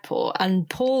airport and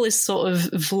Paul is sort of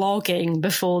vlogging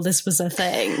before this was a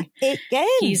thing. Again.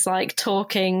 He's like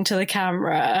talking to the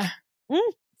camera.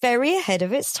 Very ahead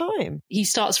of its time. He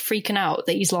starts freaking out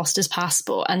that he's lost his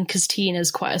passport. And because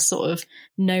Tina's quite a sort of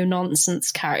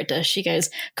no-nonsense character, she goes,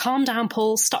 calm down,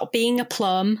 Paul, stop being a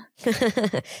plum.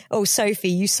 Oh, Sophie,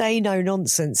 you say no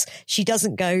nonsense. She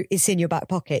doesn't go, it's in your back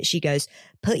pocket. She goes,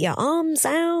 put your arms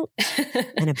out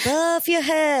and above your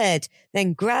head,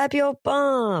 then grab your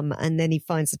bum. And then he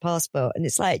finds the passport. And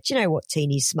it's like, do you know what,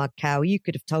 teeny smug cow? You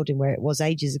could have told him where it was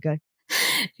ages ago.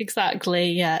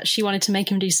 Exactly, yeah. She wanted to make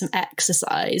him do some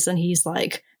exercise, and he's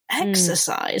like,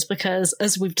 exercise? Because,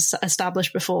 as we've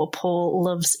established before, Paul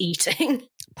loves eating.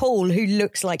 Paul, who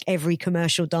looks like every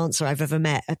commercial dancer I've ever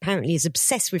met, apparently is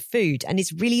obsessed with food and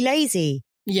is really lazy.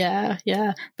 Yeah,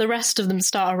 yeah. The rest of them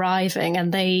start arriving,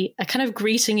 and they are kind of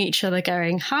greeting each other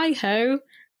going, hi-ho,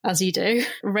 as you do.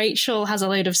 Rachel has a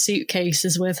load of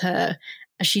suitcases with her.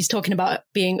 She's talking about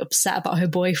being upset about her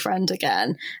boyfriend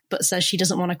again, but says she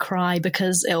doesn't want to cry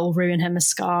because it'll ruin her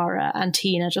mascara. And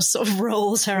Tina just sort of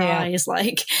rolls her eyes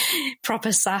like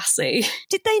proper sassy.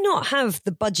 Did they not have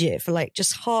the budget for like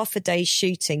just half a day's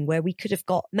shooting where we could have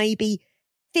got maybe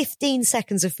 15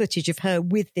 seconds of footage of her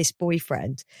with this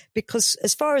boyfriend? Because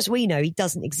as far as we know, he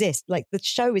doesn't exist. Like, the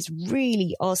show is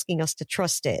really asking us to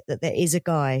trust it, that there is a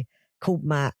guy called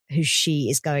Matt who she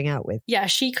is going out with. Yeah,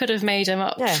 she could have made him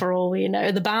up for all we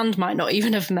know. The band might not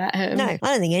even have met him. No, I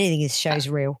don't think anything in this show is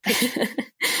real.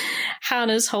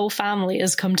 Hannah's whole family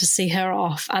has come to see her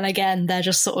off. And again, they're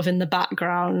just sort of in the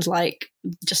background, like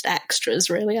just extras,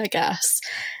 really, I guess.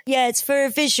 Yeah, it's for a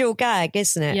visual gag,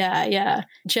 isn't it? Yeah, yeah.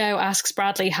 Joe asks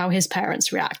Bradley how his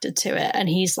parents reacted to it. And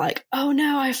he's like, oh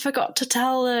no, I forgot to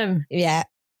tell them. Yeah.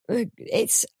 The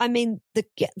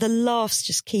laughs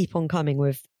just keep on coming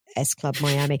with S Club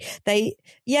Miami. Hannah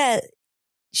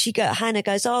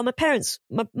goes, oh, my parents,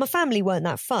 my family weren't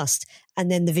that fussed. And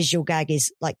then the visual gag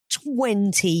is like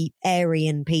 20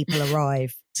 Aryan people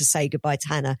arrive to say goodbye to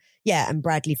Hannah. Yeah. And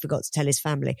Bradley forgot to tell his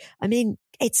family. I mean,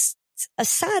 it's a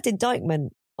sad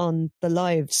indictment on the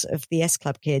lives of the S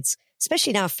Club kids,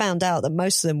 especially now I've found out that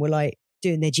most of them were like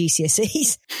doing their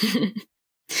GCSEs.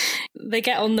 They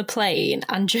get on the plane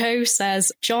and Joe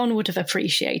says John would have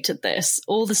appreciated this.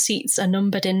 All the seats are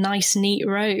numbered in nice, neat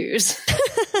rows.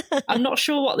 I'm not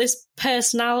sure what this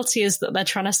personality is that they're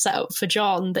trying to set up for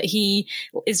John, that he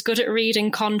is good at reading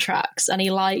contracts and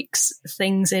he likes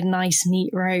things in nice,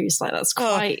 neat rows. Like, that's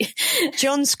quite...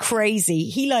 John's crazy.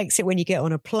 He likes it when you get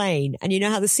on a plane and you know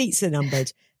how the seats are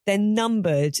numbered. They're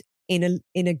numbered in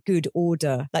a good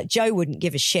order. Like, Joe wouldn't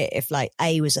give a shit if like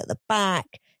A was at the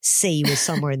back, C was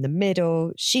somewhere in the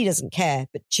middle. She doesn't care,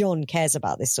 but John cares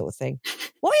about this sort of thing.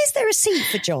 Why is there a seat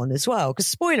for John as well? Because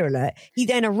spoiler alert, he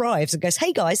then arrives and goes,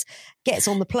 hey guys, gets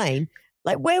on the plane.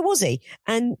 Like, where was he?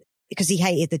 And because he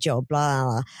hated the job, blah,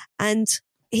 blah, blah. And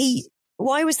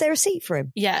why was there a seat for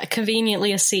him? Yeah,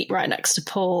 conveniently a seat right next to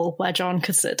Paul where John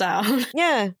could sit down.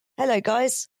 Yeah. Hello,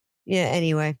 guys. Yeah,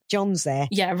 anyway, John's there.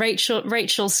 Yeah,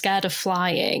 Rachel's scared of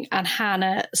flying, and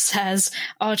Hannah says,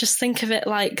 oh, just think of it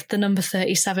like the number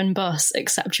 37 bus,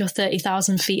 except you're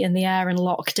 30,000 feet in the air and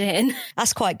locked in.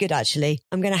 That's quite good, actually.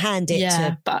 I'm going to hand it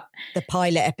to the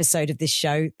pilot episode of this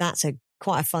show. That's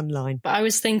quite a fun line. But I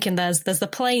was thinking there's the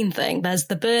plane thing, there's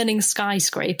the burning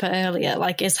skyscraper earlier.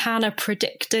 Like, is Hannah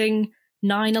predicting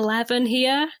 9/11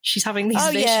 here? She's having these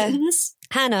visions. Yeah.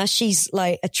 Hannah, she's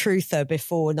like a truther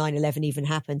before 9/11 even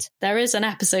happened. There is an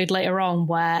episode later on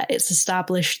where it's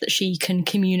established that she can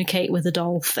communicate with a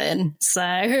dolphin.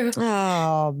 So,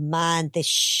 oh man, this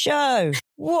show.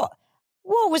 What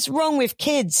was wrong with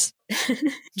kids?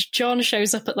 John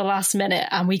shows up at the last minute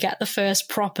and we get the first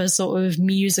proper sort of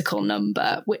musical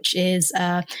number, which is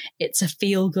It's a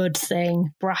Feel-Good Thing,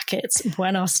 brackets,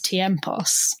 Buenos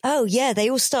Tiempos. Oh, yeah. They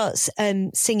all start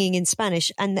singing in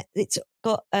Spanish, and it's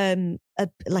got a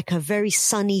very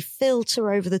sunny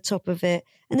filter over the top of it.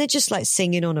 And they're just like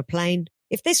singing on a plane.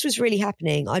 If this was really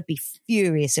happening, I'd be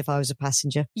furious if I was a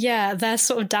passenger. Yeah, they're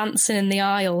sort of dancing in the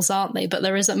aisles, aren't they? But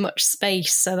there isn't much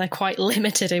space, so they're quite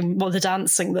limited in what the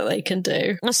dancing that they can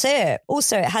do. That's it.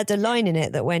 Also, it had a line in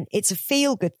it that went, it's a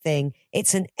feel-good thing,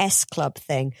 it's an S-Club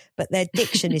thing, but their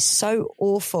diction is so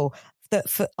awful that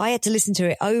I had to listen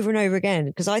to it over and over again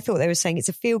because I thought they were saying it's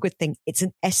a feel-good thing, it's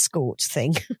an escort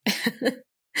thing.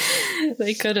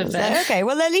 They could have been. Like, okay,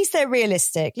 well, at least they're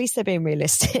realistic. At least they're being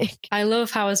realistic. I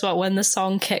love how, as well, when the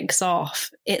song kicks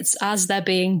off, it's as they're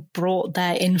being brought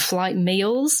their in-flight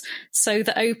meals. So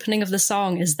the opening of the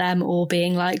song is them all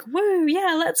being like, woo,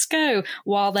 yeah, let's go,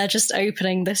 while they're just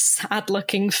opening this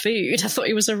sad-looking food. I thought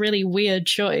it was a really weird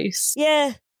choice.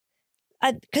 Yeah.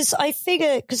 Because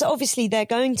obviously they're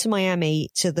going to Miami,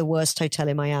 to the worst hotel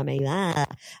in Miami,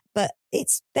 but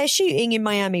they're shooting in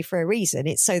Miami for a reason.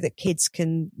 It's so that kids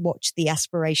can watch the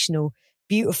aspirational,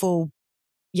 beautiful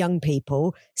young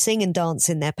people sing and dance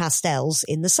in their pastels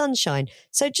in the sunshine.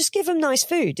 So just give them nice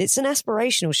food. It's an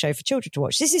aspirational show for children to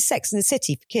watch. This is Sex and the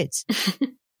City for kids.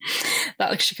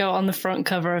 That should go on the front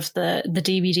cover of the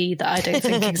DVD that I don't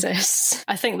think exists.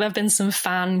 I think there have been some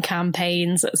fan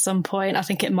campaigns at some point. I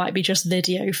think it might be just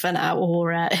video for now,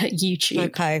 or YouTube.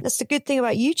 Okay. That's the good thing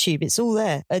about YouTube. It's all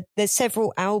there. There's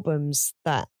several albums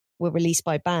that were released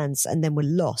by bands and then were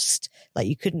lost. Like,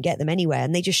 you couldn't get them anywhere,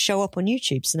 and they just show up on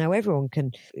YouTube. So now everyone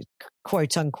can,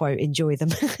 quote unquote, enjoy them.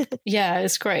 Yeah,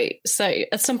 it's great. So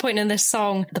at some point in this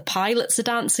song, the pilots are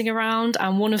dancing around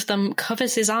and one of them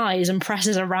covers his eyes and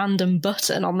presses a random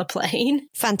button on the plane.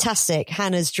 Fantastic.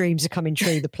 Hannah's dreams are coming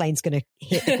true. The plane's going to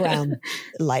hit the ground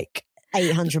like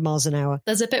 800 miles an hour.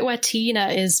 There's a bit where Tina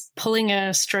is pulling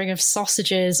a string of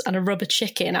sausages and a rubber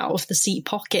chicken out of the seat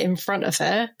pocket in front of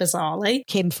her, bizarrely.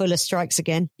 Kim Fuller strikes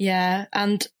again. Yeah,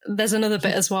 and there's another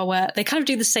bit as well where they kind of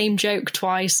do the same joke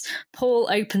twice. Paul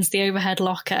opens the overhead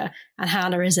locker and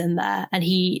Hannah is in there and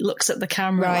he looks at the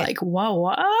camera like, whoa,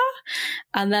 what?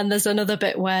 And then there's another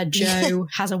bit where Jo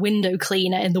has a window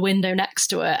cleaner in the window next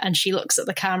to her and she looks at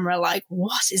the camera like,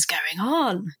 what is going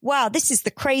on? Wow, this is the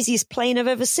craziest plane I've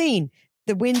ever seen.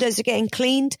 The windows are getting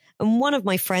cleaned and one of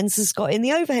my friends has got in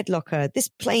the overhead locker. This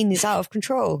plane is out of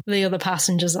control. The other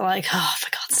passengers are like, oh,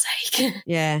 for God's sake.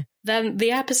 Yeah. Then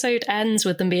the episode ends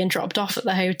with them being dropped off at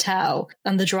the hotel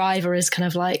and the driver is kind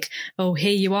of like, oh,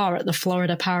 here you are at the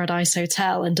Florida Paradise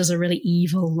Hotel, and does a really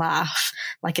evil laugh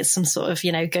like it's some sort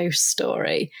of, ghost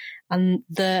story. And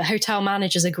the hotel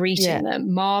managers are greeting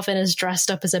them. Marvin is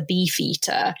dressed up as a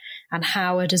beefeater and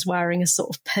Howard is wearing a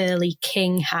sort of pearly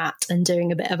king hat and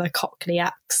doing a bit of a Cockney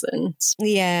accent.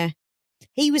 Yeah.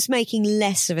 He was making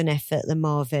less of an effort than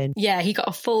Marvin. Yeah, he got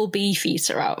a full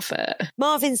beefeater outfit.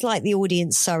 Marvin's like the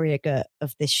audience surrogate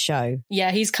of this show.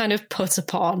 Yeah, he's kind of put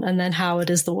upon, and then Howard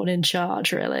is the one in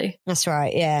charge, really. That's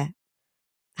right, yeah.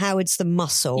 Howard's the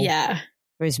muscle. Yeah.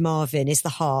 Whereas Marvin is the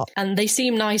heart. And they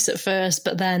seem nice at first,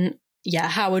 but then,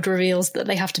 Howard reveals that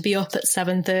they have to be up at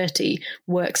 7:30,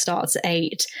 work starts at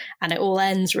 8, and it all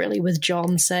ends really with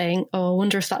John saying, oh, I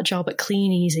wonder if that job at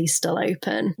Clean Easy's still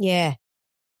open. Yeah.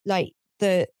 Like,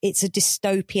 it's a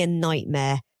dystopian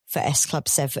nightmare for S Club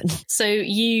 7. So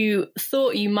you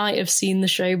thought you might have seen the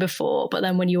show before, but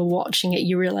then when you were watching it,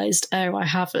 you realised, oh, I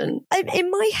haven't. In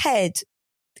my head,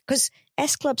 because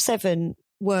S Club 7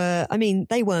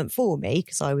 they weren't for me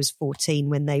because I was 14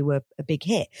 when they were a big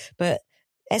hit, but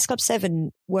S Club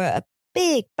 7 were a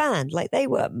big band, like they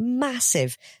were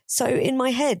massive. So in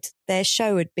my head, their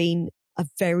show had been a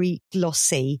very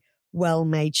glossy,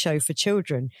 well-made show for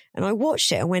children. And I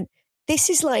watched it and went, this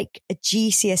is like a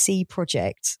GCSE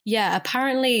project. Yeah,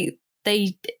 apparently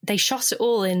they shot it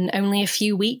all in only a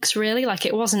few weeks, really. Like,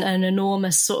 it wasn't an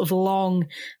enormous sort of long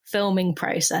filming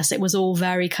process. It was all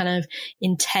very kind of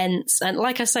intense. And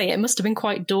like I say, it must have been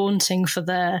quite daunting for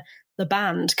the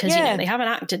band, because you know, they haven't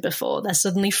acted before. They're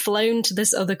suddenly flown to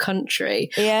this other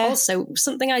country. Also,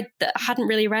 something that hadn't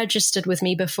really registered with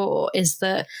me before is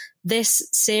that this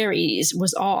series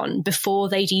was on before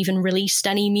they'd even released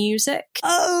any music.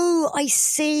 Oh, I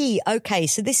see. Okay,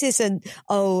 so this isn't,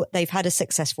 they've had a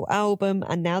successful album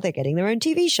and now they're getting their own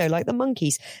TV show like the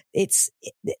Monkees. It's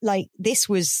like,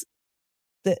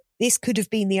 this could have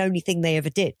been the only thing they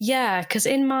ever did. Yeah, because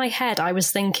in my head, I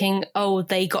was thinking,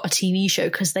 they got a TV show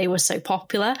because they were so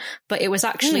popular. But it was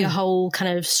actually a whole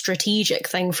kind of strategic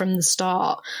thing from the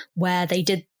start, where they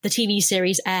did the TV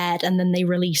series aired and then they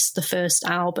released the first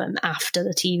album after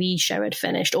the TV show had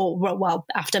finished, or well,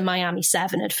 after Miami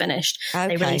 7 had finished.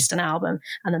 They released an album,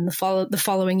 and then the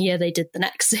following year they did the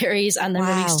next series and then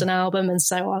released an album, and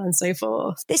so on and so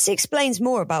forth. This explains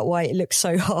more about why it looks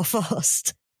so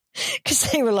half-assed. Because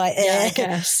they were like, I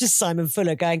guess. Just Simon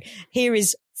Fuller going, here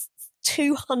is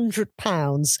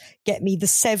 £200, get me the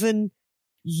 7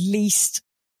 least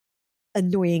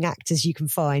annoying actors you can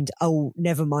find. Oh,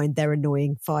 never mind, they're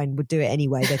annoying. Fine, we'll do it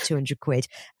anyway. They're £200.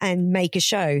 And make a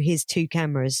show. Here's 2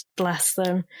 cameras. Bless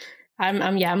them.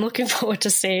 I'm looking forward to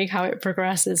seeing how it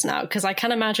progresses now, because I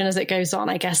can imagine as it goes on,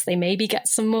 I guess they maybe get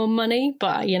some more money,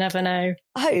 but you never know.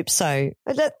 I hope so.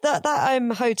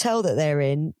 That hotel that they're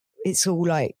in, it's all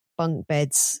like bunk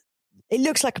beds. It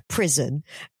looks like a prison.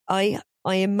 I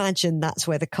imagine that's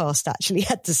where the cast actually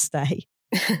had to stay.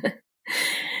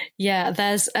 Yeah,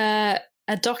 there's a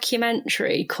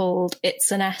documentary called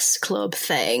It's an S Club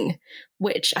Thing,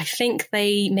 which I think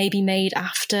they maybe made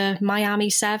after Miami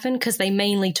 7, because they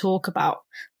mainly talk about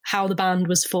how the band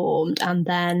was formed and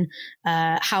then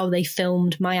how they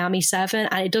filmed Miami 7.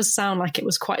 And it does sound like it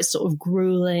was quite sort of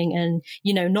grueling and,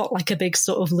 you know, not like a big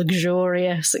sort of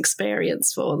luxurious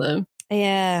experience for them.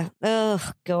 Yeah.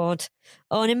 Oh, God.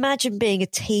 Oh, and imagine being a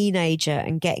teenager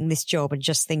and getting this job and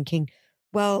just thinking,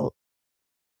 well,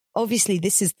 obviously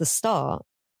this is the start.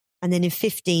 And then in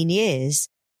 15 years,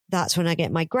 that's when I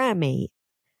get my Grammy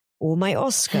or my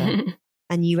Oscar.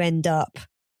 And you end up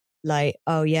like,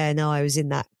 oh yeah, no, I was in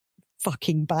that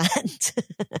fucking band.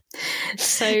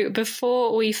 So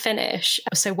before we finish,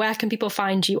 so where can people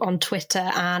find you on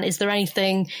Twitter? And is there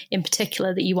anything in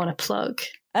particular that you want to plug?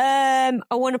 I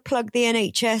want to plug the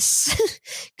NHS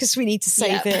because we need to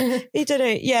save it. I don't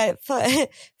know. Yeah.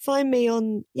 Find me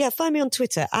on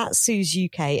Twitter at Suze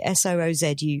UK, SOOZ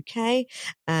UK.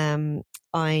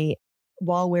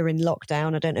 While we're in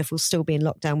lockdown, I don't know if we'll still be in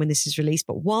lockdown when this is released,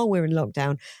 but while we're in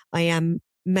lockdown, I am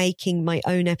making my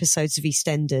own episodes of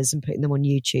EastEnders and putting them on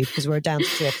YouTube, because we're down to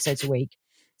 2 episodes a week.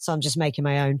 So I'm just making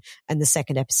my own, and the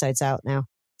second episode's out now.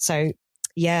 So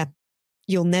yeah,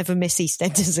 you'll never miss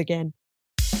EastEnders again.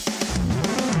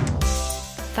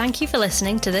 Thank you for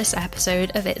listening to this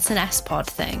episode of It's an S-Pod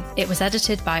Thing. It was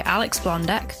edited by Alex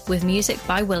Blondek with music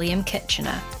by William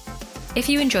Kitchener. If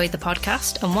you enjoyed the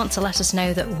podcast and want to let us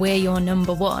know that we're your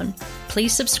number one,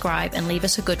 please subscribe and leave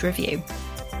us a good review.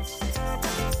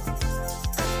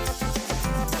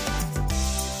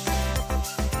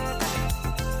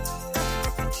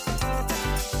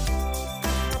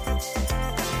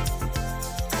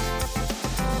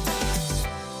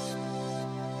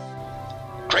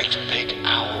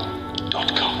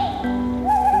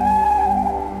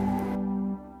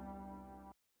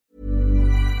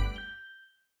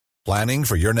 Planning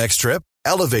for your next trip?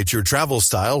 Elevate your travel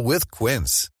style with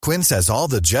Quince. Quince has all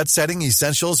the jet-setting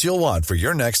essentials you'll want for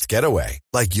your next getaway,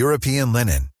 like European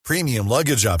linen, premium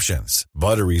luggage options,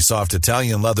 buttery soft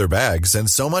Italian leather bags, and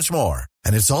so much more.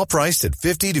 And it's all priced at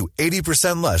 50 to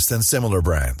 80% less than similar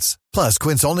brands. Plus,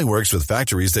 Quince only works with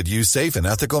factories that use safe and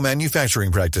ethical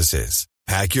manufacturing practices.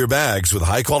 Pack your bags with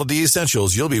high-quality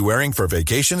essentials you'll be wearing for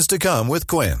vacations to come with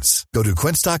Quince. Go to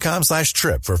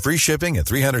quince.com/trip for free shipping and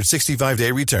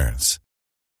 365-day returns.